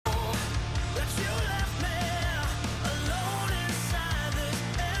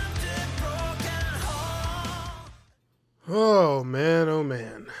Oh man, oh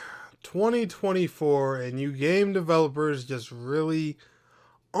man. 2024 and you game developers just really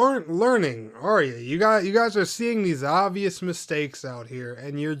aren't learning, are you? You guys are seeing these obvious mistakes out here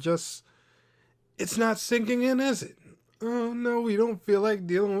and you're just it's not sinking in, is it? Oh no, we don't feel like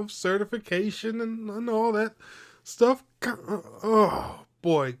dealing with certification and all that stuff. Oh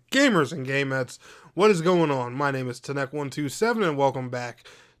boy, gamers and gamettes, what is going on? My name is Tanek127 and welcome back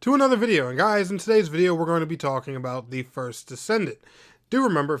to another video. And guys, in today's video we're going to be talking about the first Descendant. Do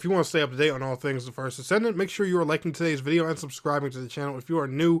remember, if you want to stay up to date on all things the first Descendant, make sure you are liking today's video and subscribing to the channel if you are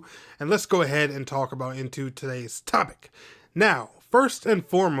new, and let's go ahead and talk about into today's topic. Now, first and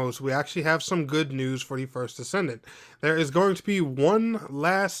foremost, we actually have some good news for the first Descendant. There is going to be one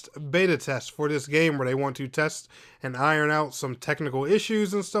last beta test for this game where they want to test and iron out some technical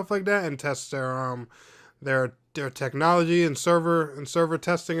issues and stuff like that, and test their technology and server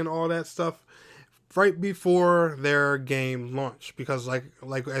testing and all that stuff right before their game launch, because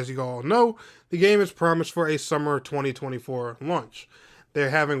like as you all know, the game is promised for a summer 2024 launch. They're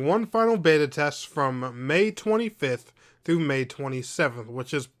having one final beta test from May 25th through May 27th,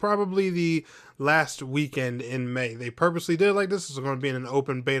 which is probably the last weekend in May. They purposely did it like this. It's going to be in an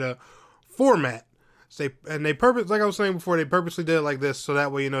open beta format. Like I was saying before, they purposely did it like this so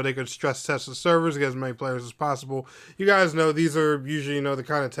that way, they could stress test the servers, get as many players as possible. You guys know these are usually, the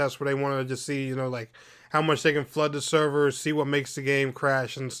kind of tests where they want to just see, like how much they can flood the servers, see what makes the game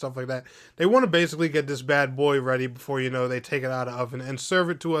crash and stuff like that. They want to basically get this bad boy ready before, they take it out of the oven and serve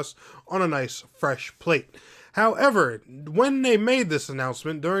it to us on a nice fresh plate. However, when they made this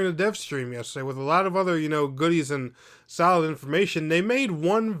announcement during the dev stream yesterday with a lot of other, goodies and solid information, they made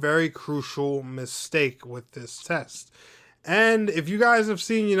one very crucial mistake with this test. And if you guys have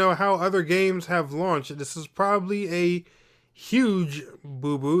seen, how other games have launched, this is probably a huge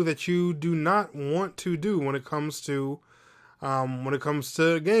boo-boo that you do not want to do when it comes to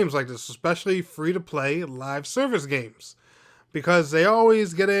games like this, especially free-to-play live service games. Because they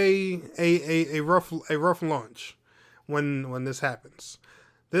always get a rough launch when this happens.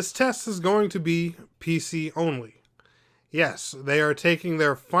 This test is going to be PC only. Yes, they are taking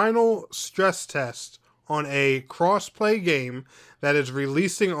their final stress test on a cross-play game that is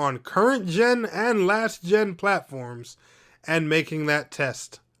releasing on current gen and last gen platforms and making that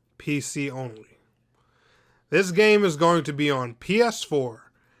test PC only. This game is going to be on PS4,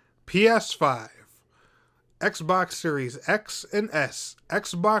 PS5, Xbox Series X and S,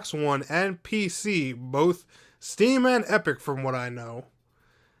 Xbox One, and PC, both Steam and Epic from what I know.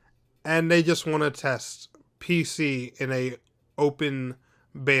 And they just want to test PC in a open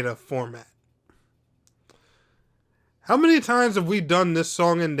beta format. How many times have we done this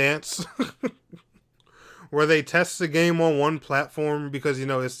song and dance? Where they test the game on one platform because,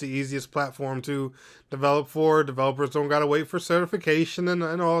 it's the easiest platform to develop for. Developers don't gotta wait for certification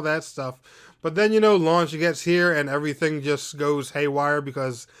and all that stuff. But then, launch gets here and everything just goes haywire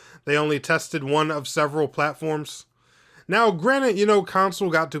because they only tested one of several platforms. Now, granted,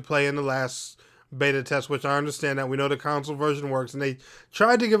 console got to play in the last beta test, which I understand that we know the console version works. And they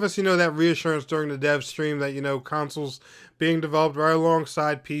tried to give us, that reassurance during the dev stream that, consoles being developed right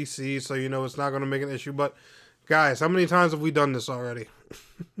alongside PC. So, it's not going to make an issue. But, guys, how many times have we done this already?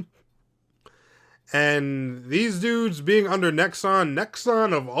 And these dudes being under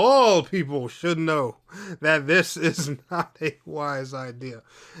Nexon of all people should know that this is not a wise idea.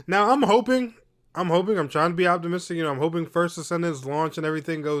 Now, I'm trying to be optimistic, I'm hoping First Descendant's launch and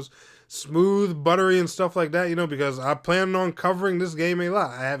everything goes smooth, buttery, and stuff like that, because I plan on covering this game a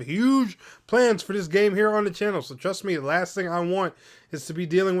lot. I have huge plans for this game here on the channel, so trust me, the last thing I want is to be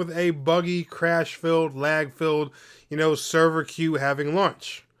dealing with a buggy, crash-filled, lag-filled, server queue having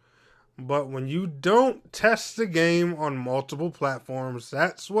launch. But when you don't test the game on multiple platforms,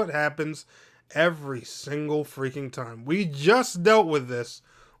 that's what happens every single freaking time. We just dealt with this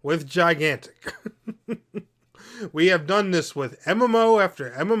with Gigantic. We have done this with MMO after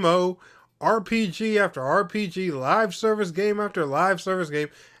MMO, RPG after RPG, live service game after live service game,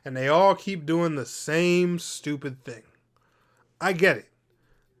 and they all keep doing the same stupid thing. I get it.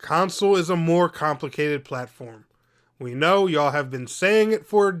 Console is a more complicated platform. We know y'all have been saying it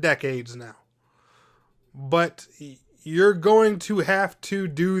for decades now. But you're going to have to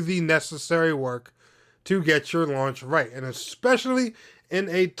do the necessary work to get your launch right. And especially in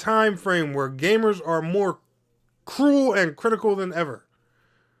a time frame where gamers are more cruel and critical than ever.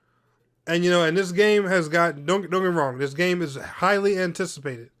 And and this game has got, don't get me wrong, this game is highly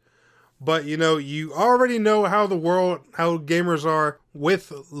anticipated. But, you already know how gamers are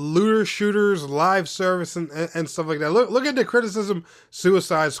with looter shooters, live service, and stuff like that. Look at the criticism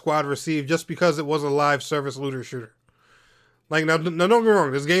Suicide Squad received just because it was a live service looter shooter. Like, now don't get me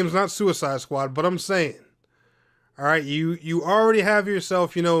wrong, this game's not Suicide Squad, but I'm saying, all right, you already have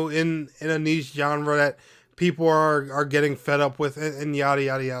yourself, you know, in a niche genre that people are getting fed up with, and yada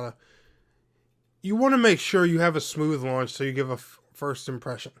yada yada. You want to make sure you have a smooth launch so you give a first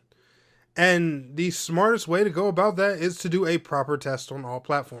impression. And the smartest way to go about that is to do a proper test on all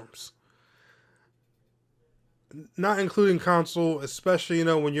platforms. Not including console, especially, you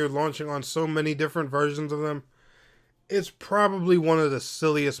know, when you're launching on so many different versions of them. It's probably one of the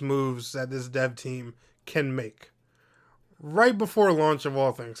silliest moves that this dev team can make. Right before launch of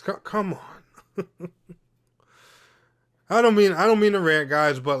all things. Come on. I don't mean to rant,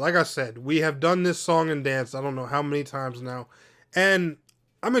 guys, but like I said, we have done this song and dance I don't know how many times now. And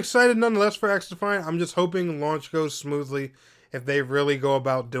I'm excited nonetheless for XDefiant. I'm just hoping launch goes smoothly if they really go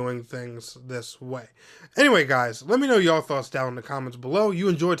about doing things this way. Anyway, guys, let me know y'all thoughts down in the comments below. You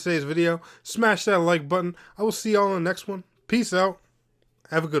enjoyed today's video, smash that like button. I will see y'all in the next one. Peace out.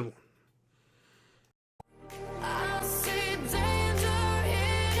 Have a good one.